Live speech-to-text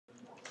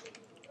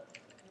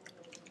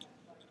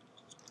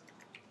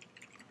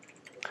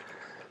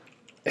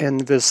In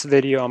this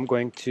video, I'm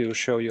going to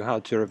show you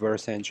how to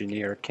reverse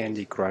engineer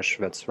Candy Crush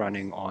that's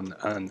running on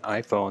an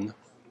iPhone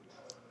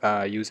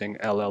using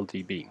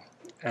lldb.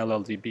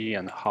 lldb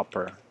and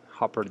Hopper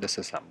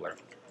disassembler.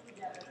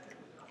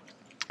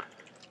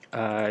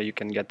 You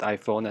can get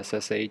iPhone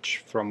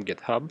SSH from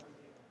GitHub,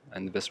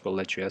 and this will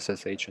let you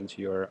SSH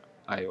into your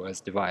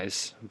iOS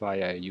device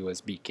via a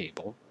USB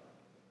cable.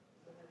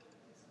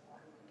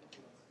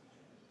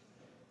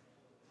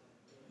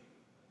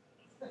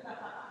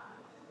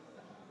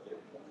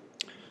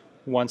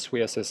 Once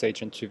we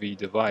SSH into the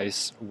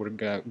device, we're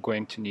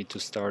going to need to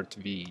start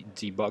the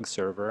debug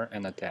server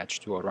and attach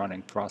to a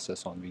running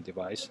process on the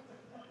device.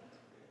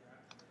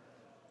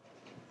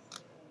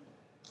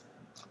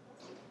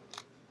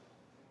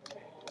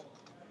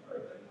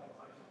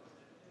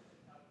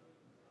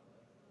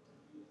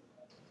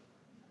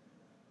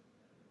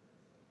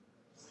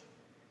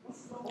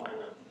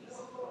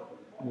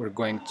 We're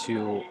going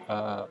to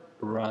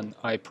run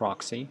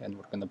iProxy, and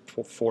we're going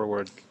to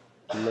forward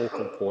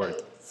local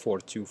port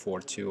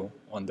 4242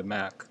 on the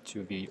Mac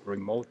to the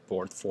remote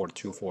port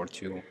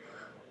 4242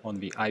 on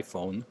the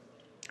iPhone.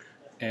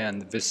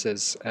 And this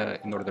is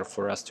in order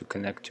for us to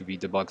connect to the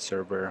debug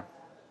server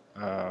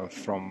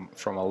from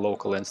a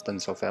local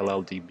instance of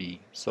lldb.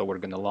 So we're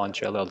going to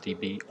launch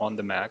lldb on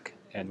the Mac,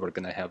 and we're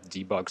going to have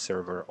debug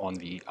server on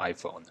the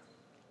iPhone.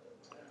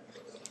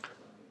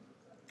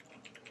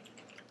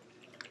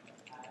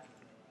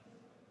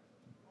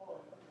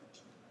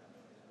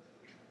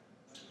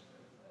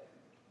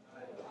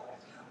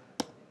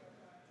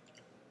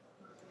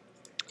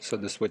 So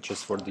the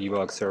switches for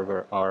debug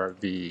server are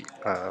the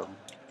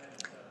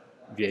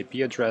IP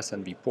address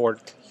and the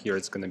port. Here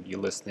it's going to be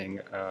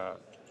listening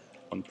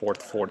on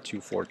port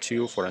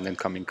 4242 for an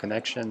incoming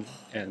connection,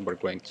 and we're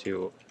going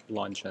to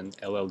launch an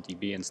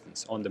lldb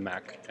instance on the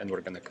Mac, and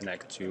we're going to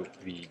connect to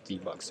the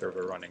debug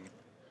server running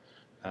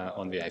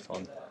on the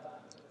iPhone.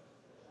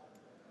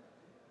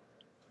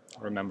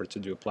 Remember to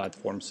do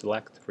platform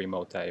select,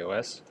 remote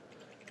iOS,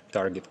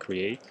 target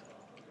create,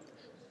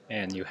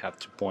 and you have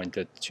to point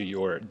it to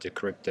your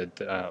decrypted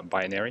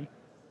binary.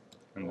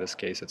 In this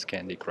case, it's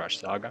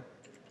candy-crush-saga.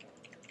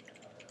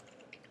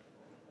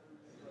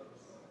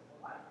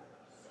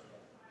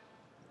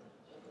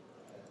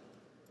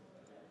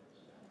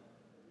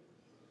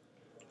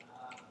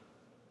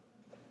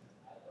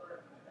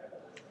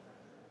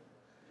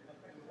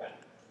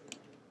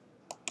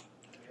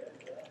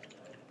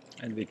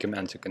 And the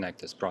command to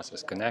connect is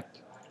process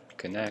connect,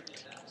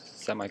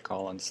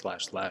 semicolon /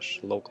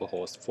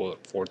 localhost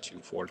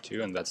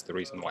 4242, and that's the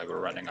reason why we're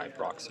running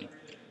iProxy.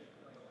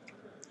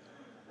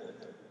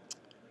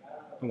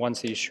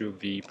 Once you issue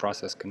the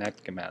process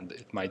connect command,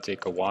 it might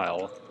take a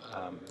while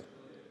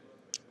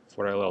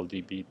for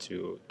lldb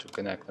to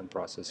connect and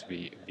process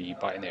the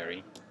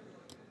binary,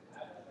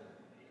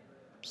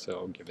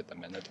 so give it a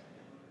minute.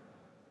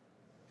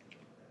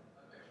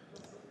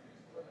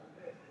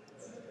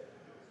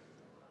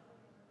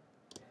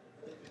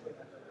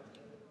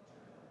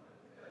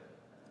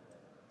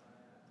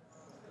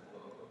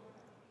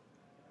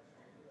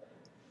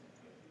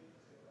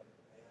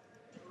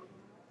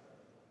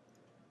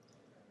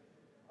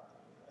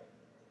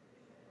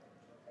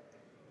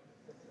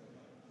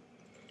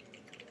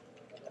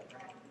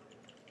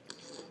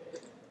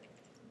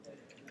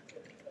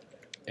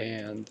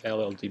 And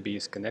lldb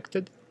is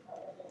connected.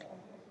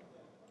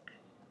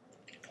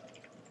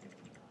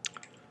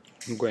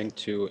 I'm going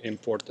to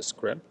import a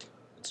script.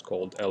 It's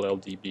called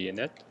lldb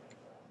init.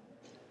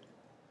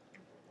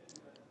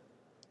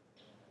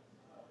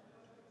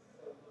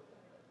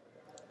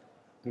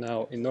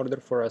 Now, in order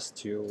for us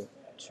to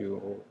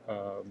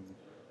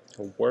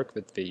work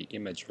with the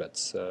image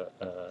that's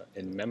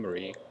in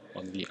memory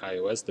on the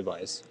iOS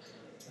device,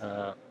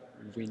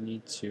 we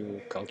need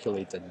to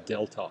calculate a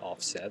delta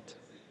offset,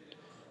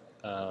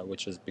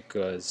 which is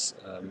because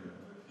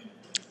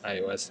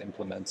iOS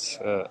implements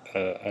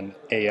an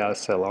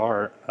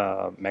ASLR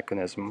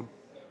mechanism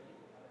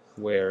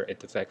where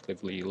it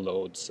effectively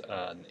loads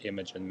an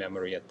image in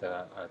memory at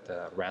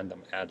a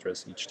random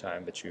address each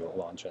time that you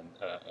launch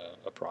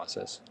a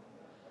process.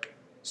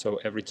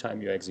 So every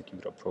time you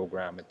execute a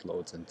program, it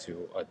loads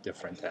into a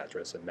different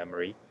address in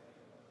memory.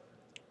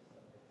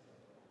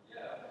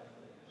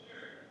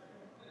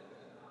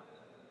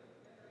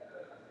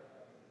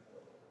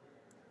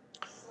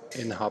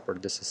 In Hopper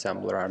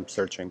disassembler, I'm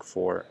searching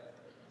for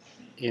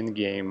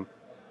in-game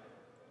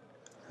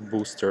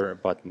booster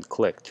button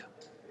clicked.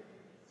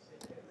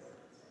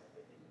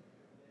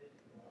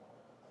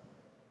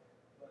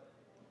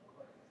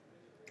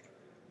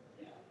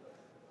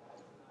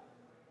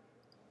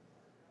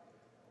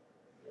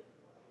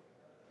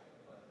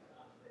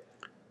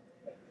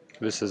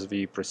 This is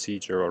the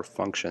procedure or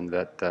function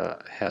that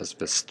has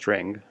the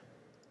string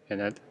in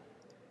it.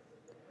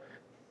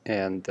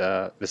 And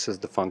this is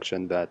the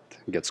function that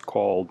gets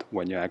called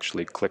when you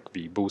actually click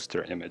the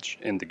booster image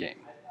in the game.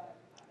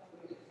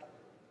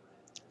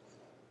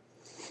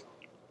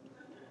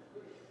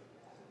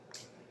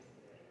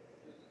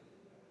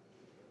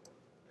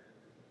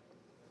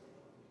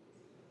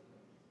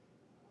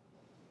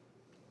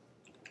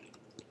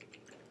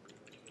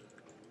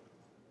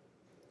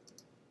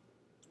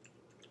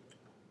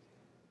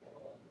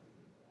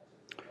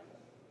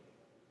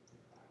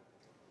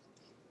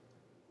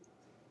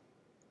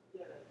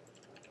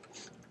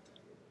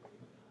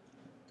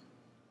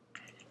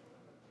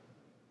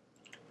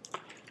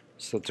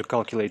 So to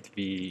calculate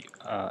the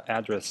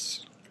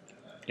address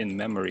in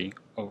memory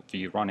of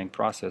the running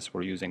process,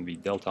 we're using the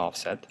delta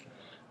offset,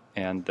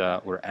 and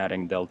we're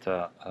adding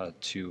delta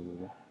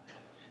to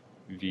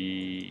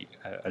the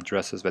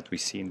addresses that we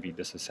see in the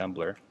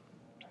disassembler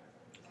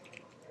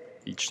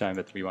each time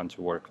that we want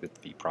to work with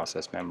the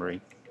process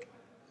memory.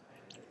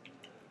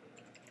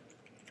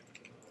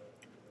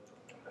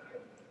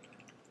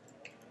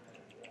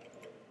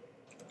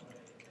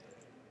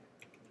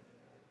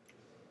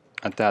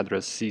 At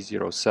address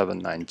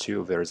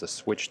C0792 there is a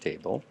switch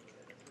table.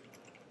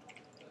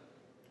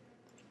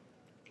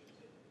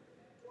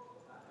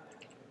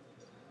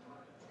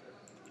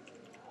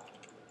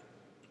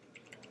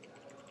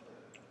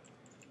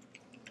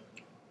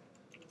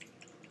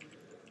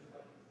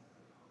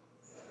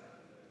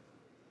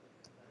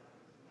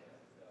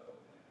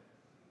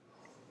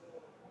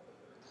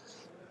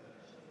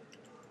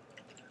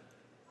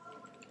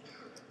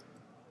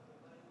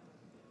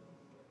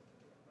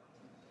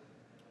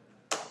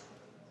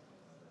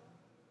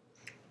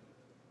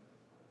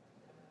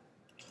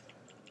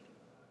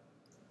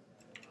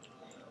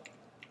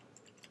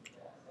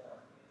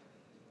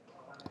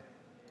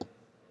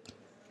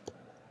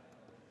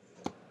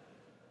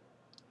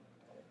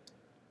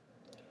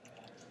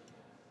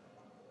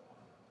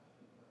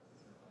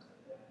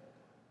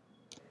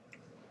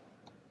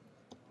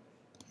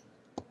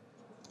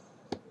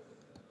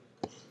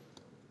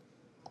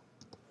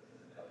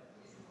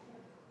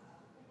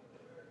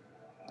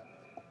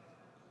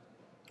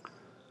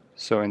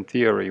 So in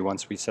theory,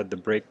 once we set the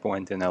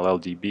breakpoint in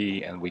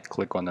lldb and we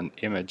click on an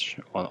image,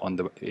 on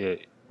the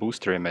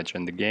booster image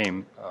in the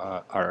game,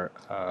 our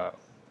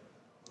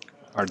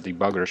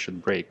debugger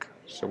should break.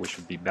 So we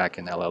should be back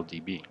in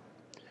lldb,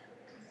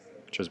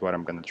 which is what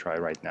I'm going to try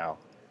right now.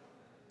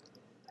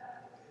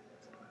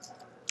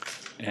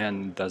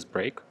 And it does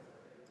break.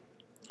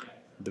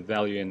 The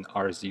value in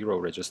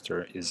R0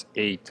 register is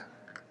 8,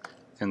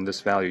 and this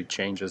value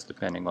changes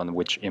depending on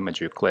which image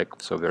you click.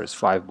 So there's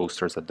 5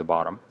 boosters at the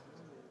bottom.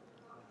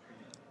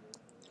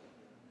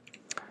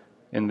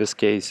 In this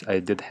case, I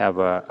did have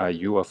a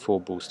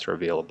UFO booster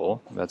available.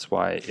 That's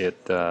why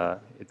it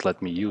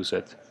let me use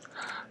it.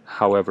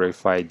 However,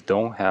 if I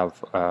don't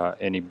have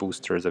any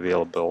boosters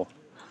available,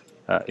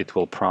 it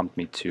will prompt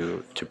me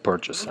to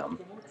purchase them.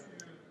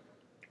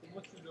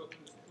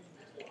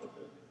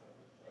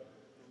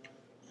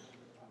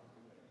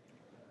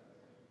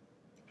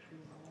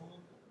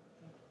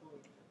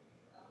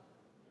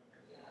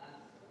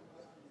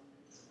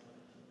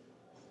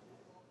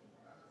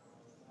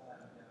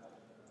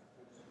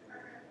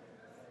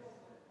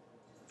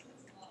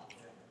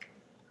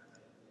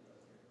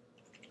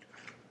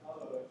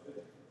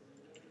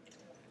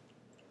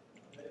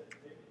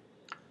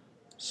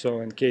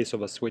 So in case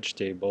of a switch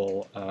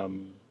table,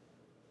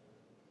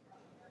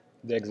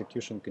 the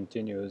execution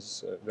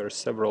continues. There are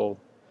several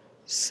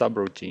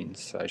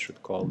subroutines, I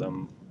should call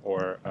them,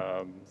 or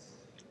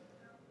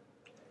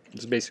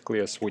it's basically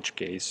a switch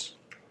case.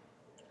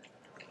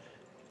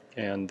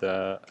 And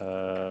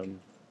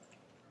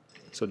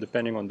so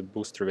depending on the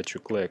booster that you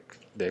click,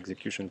 the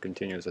execution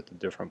continues at a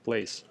different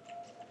place.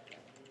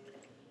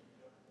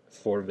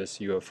 For this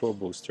UFO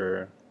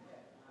booster,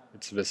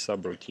 it's this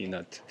subroutine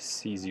at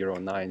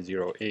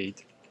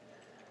C0908.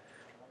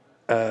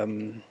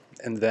 And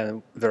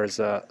then there's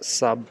a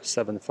sub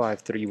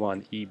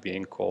 7531E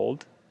being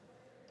called,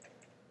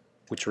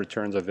 which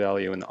returns a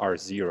value in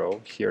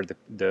R0. Here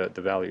the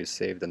value is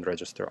saved in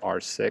register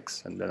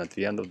R6, and then at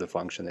the end of the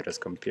function it is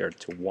compared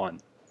to 1.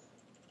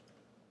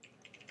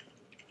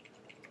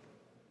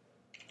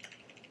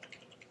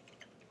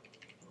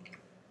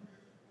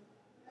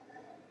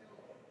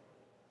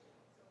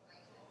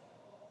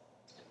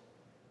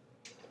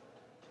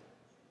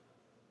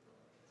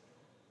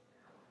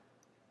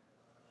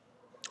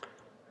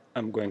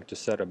 I'm going to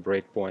set a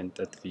breakpoint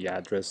at the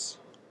address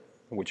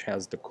which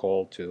has the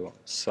call to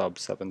sub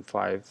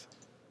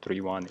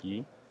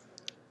 7531E,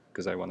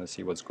 because I want to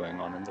see what's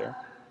going on in there.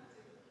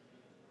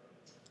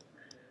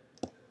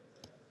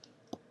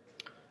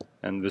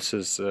 And this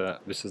is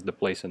the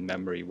place in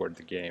memory where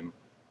the game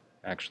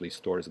actually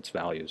stores its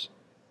values.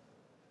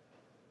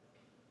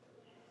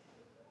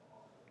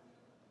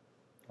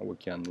 We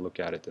can look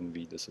at it in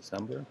the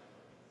disassembler.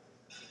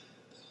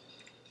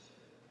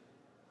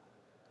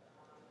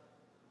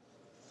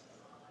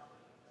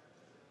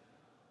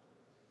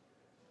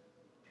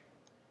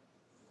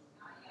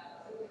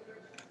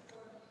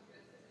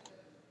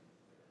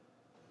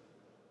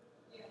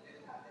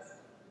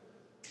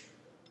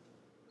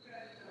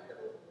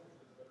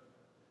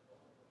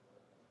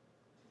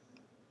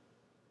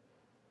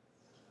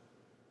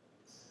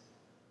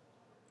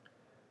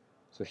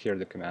 So here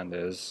the command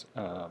is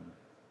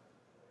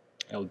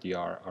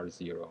LDR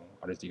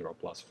R0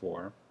 plus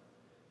 4,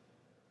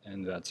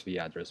 and that's the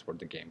address where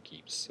the game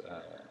keeps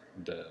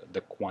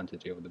the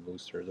quantity of the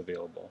boosters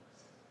available.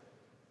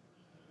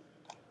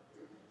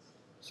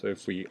 So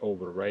if we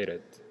overwrite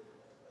it,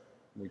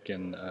 we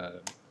can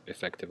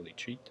effectively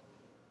cheat.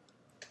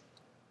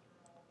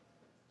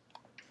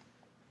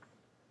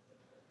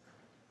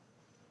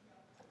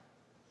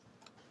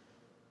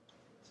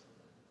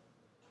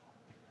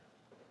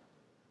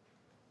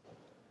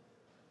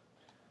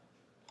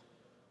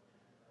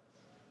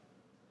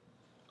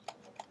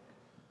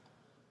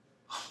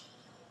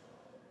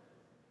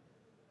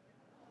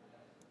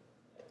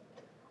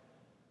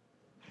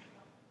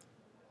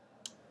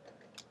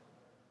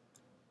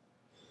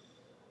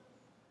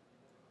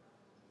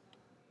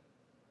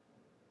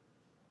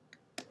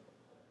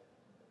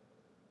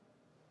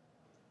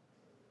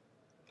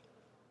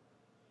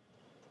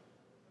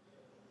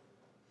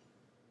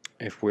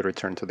 If we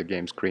return to the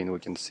game screen, we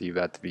can see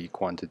that the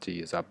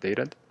quantity is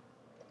updated.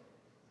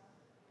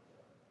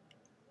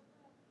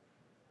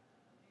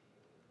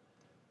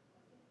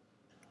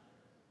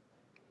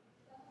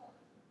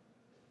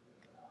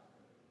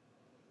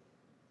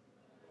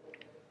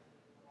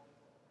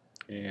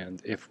 And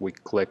if we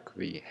click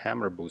the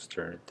hammer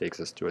booster, it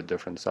takes us to a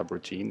different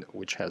subroutine,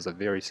 which has a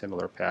very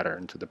similar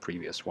pattern to the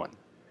previous one.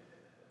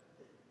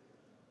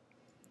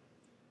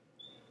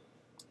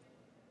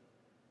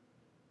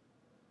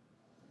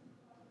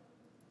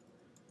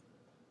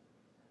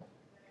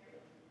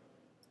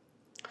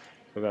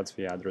 So that's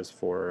the address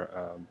for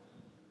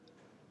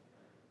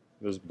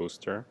this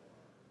booster,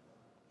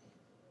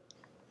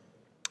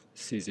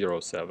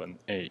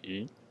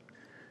 C07AE,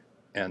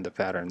 and the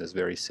pattern is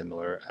very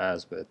similar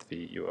as with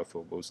the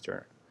UFO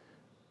booster.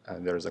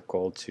 There's a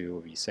call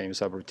to the same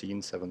subroutine,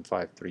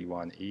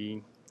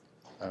 7531E.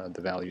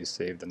 The value is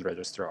saved in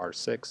register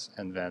R6,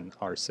 and then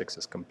R6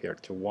 is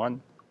compared to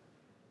 1.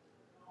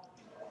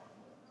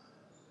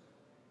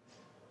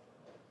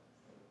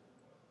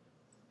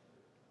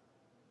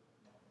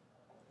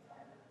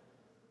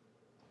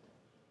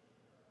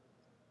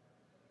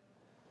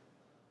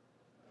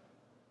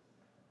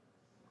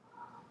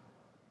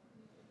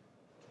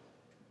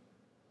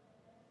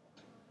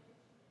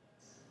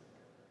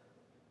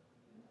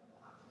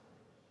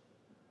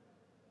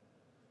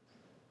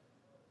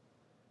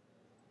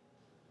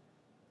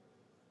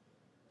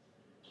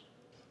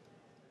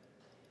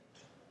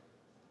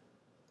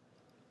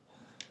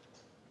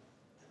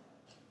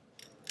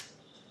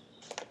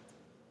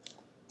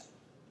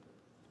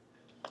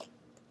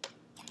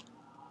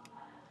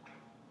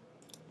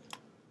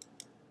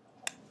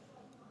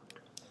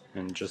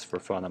 And just for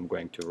fun, I'm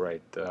going to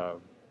write the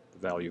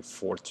value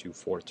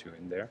 4242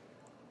 in there.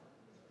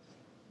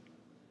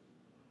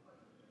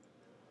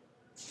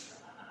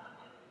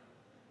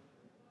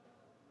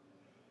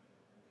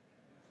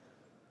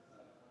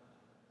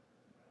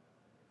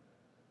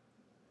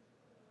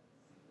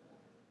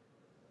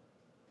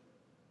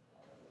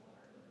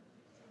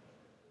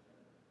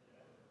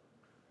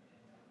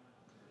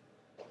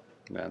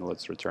 And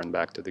let's return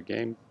back to the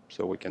game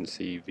so we can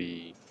see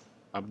the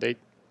update.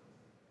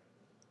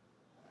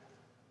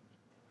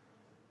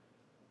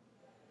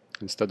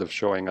 Instead of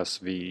showing us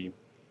the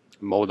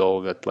modal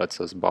that lets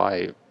us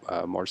buy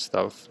more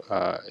stuff,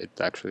 it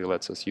actually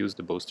lets us use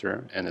the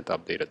booster, and it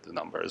updated the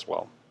number as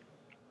well.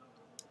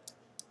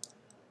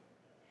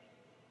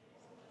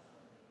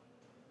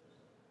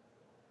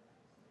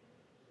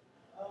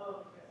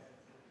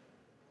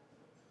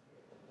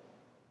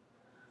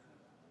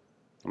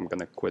 I'm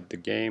gonna quit the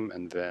game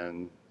and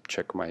then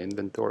check my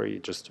inventory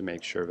just to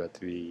make sure that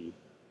the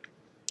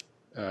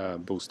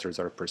boosters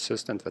are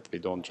persistent, that they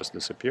don't just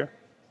disappear.